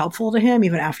longer helpful to him,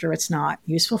 even after it's not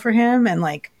useful for him? And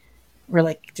like, we're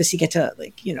like, does he get to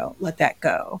like, let that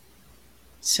go?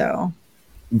 So.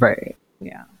 Right.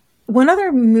 Yeah. One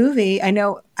other movie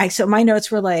so my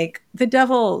notes were like The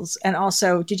Devils, and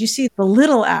also, did you see The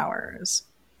Little Hours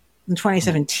in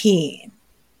 2017?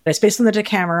 It's based on the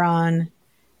Decameron,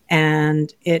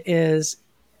 and it is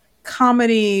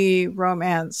comedy,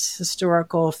 romance,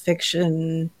 historical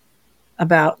fiction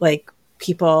about like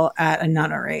people at a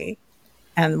nunnery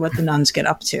and what the nuns get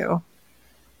up to.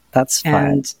 That's fun.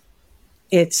 And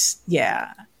it's,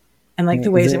 yeah. And like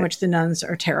the ways in which the nuns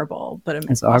are terrible, but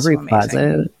it's Aubrey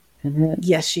Plaza in it?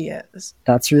 Yes, she is.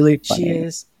 That's really funny. She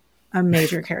is a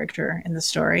major character in the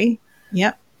story.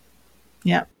 Yep.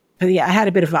 But yeah, I had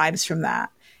a bit of vibes from that.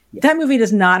 Yeah. That movie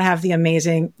does not have the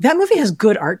amazing... That movie has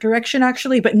good art direction,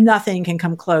 actually, but nothing can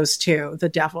come close to The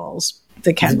Devils,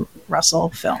 the Ken Russell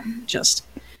film. Just...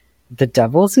 The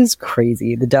Devils is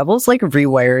crazy. The Devils, like,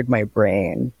 rewired my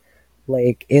brain.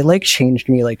 Like, it, like, changed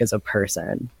me, like, as a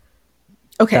person.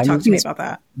 Okay, talk to me about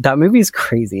that. That movie's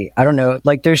crazy. I don't know.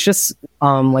 Like, there's just,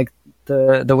 like,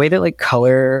 the way that, like,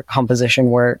 color composition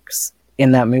works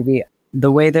in that movie.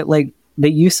 The way that, like, the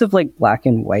use of, like, black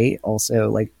and white also,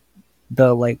 like,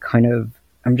 the, like, kind of...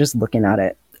 I'm just looking at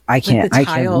it. I can't... Like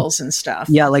the tiles and stuff.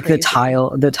 Yeah, like, the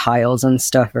tiles and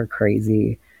stuff are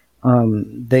crazy.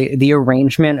 The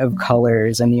arrangement of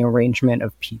colors and the arrangement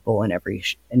of people in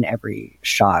every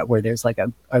shot, where there's like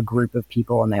a group of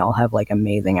people and they all have like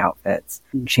amazing outfits,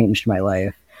 changed my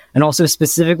life. And also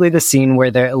specifically the scene where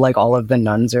they're like all of the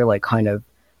nuns are like kind of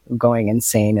going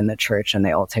insane in the church and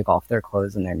they all take off their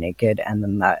clothes and they're naked, and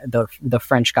then the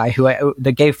French guy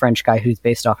the gay French guy who's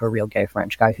based off a real gay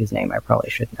French guy whose name I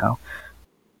probably should know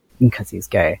because he's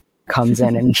gay, comes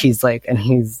in and he's like, and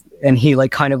he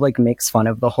like kind of like makes fun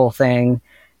of the whole thing,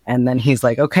 and then he's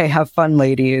like, okay, have fun,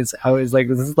 ladies. I was like,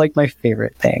 this is like my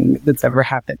favorite thing that's ever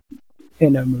happened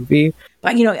in a movie.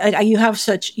 But like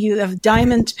you have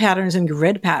diamond patterns and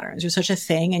grid patterns. There's such a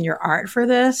thing in your art for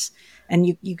this,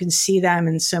 and you can see them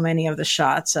in so many of the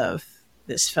shots of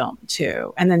this film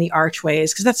too. And then the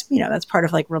archways, because that's part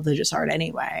of like religious art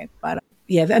anyway. But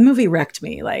yeah, that movie wrecked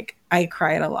me. Like I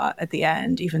cried a lot at the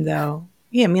end, even though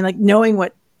like knowing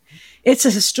what it's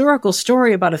a historical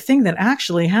story about a thing that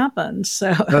actually happened. So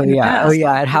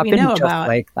it happened just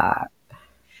like that.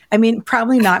 I mean,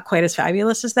 probably not quite as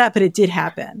fabulous as that, but it did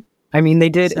happen. I mean, they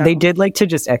did like to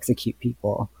just execute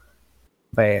people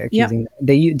by accusing them.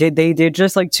 They did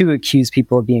just like to accuse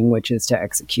people of being witches to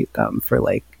execute them for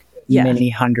like many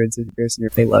hundreds of years.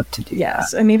 They love to do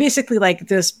that. I mean, basically like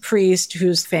this priest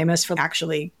who's famous for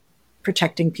actually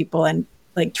protecting people and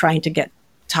like trying to get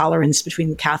tolerance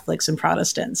between Catholics and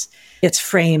Protestants. It's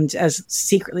framed as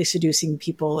secretly seducing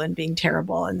people and being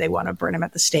terrible, and they want to burn him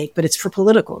at the stake, but it's for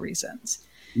political reasons.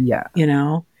 Yeah.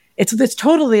 It's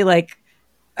totally like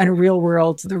in a real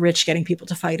world, the rich getting people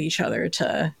to fight each other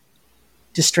to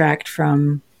distract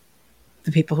from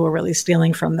the people who are really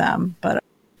stealing from them, but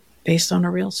based on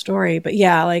a real story. But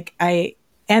yeah, like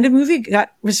and a movie the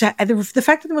fact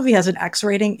that the movie has an X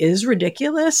rating is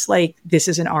ridiculous. Like, this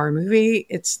is an R movie.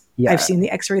 I've seen the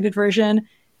X-rated version.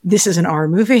 This is an R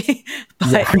movie,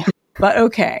 but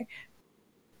okay.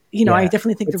 I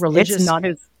definitely think the religious...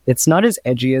 It's not as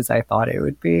edgy as I thought it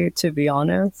would be, to be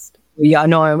honest. Yeah,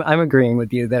 no, I'm agreeing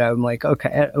with you that I'm like,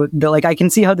 okay, like I can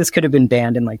see how this could have been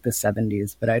banned in like the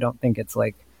 70s, but I don't think it's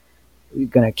like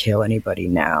gonna kill anybody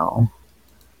now.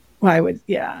 Well, I would,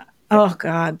 yeah. Oh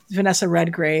God, Vanessa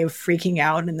Redgrave freaking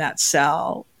out in that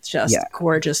cell. Just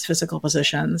gorgeous physical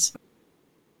positions.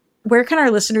 Where can our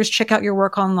listeners check out your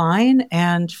work online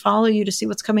and follow you to see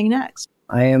what's coming next?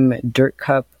 I am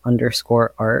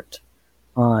dirtcup_art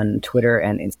on Twitter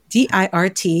and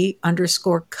Instagram.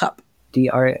 DIRT_cup.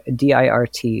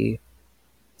 DIRTCUP_.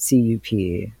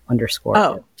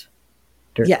 Oh,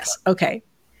 Dirt yes. Cup. Okay.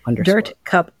 _ Dirt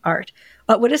Cup Art.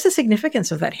 What is the significance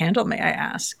of that handle, may I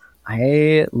ask?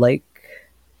 I like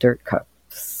dirt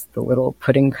cups, the little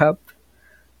pudding cup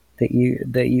that you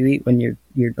eat when you're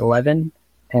 11,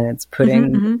 and it's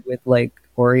pudding with like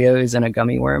Oreos and a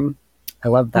gummy worm. I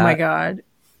love that. Oh my God.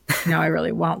 Now I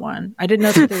really want one. I didn't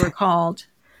know that they were called.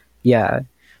 Yeah.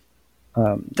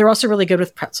 They're also really good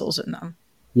with pretzels in them.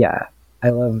 Yeah. I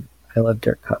love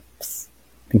dirt cups.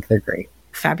 I think they're great.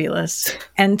 Fabulous.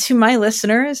 And to my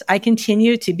listeners, I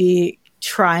continue to be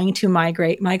trying to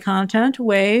migrate my content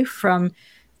away from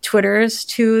Twitter's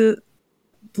to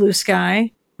Blue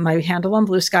Sky. My handle on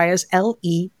Blue Sky is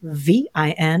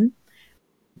Levin.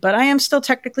 But I am still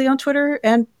technically on Twitter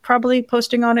and probably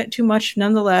posting on it too much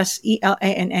nonetheless,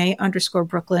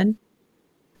 ELANA_Brooklyn.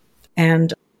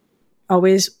 And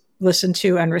always listen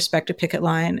to and respect a picket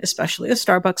line, especially a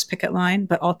Starbucks picket line,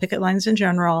 but all picket lines in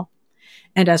general.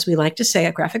 And as we like to say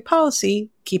at Graphic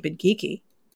Policy, keep it geeky.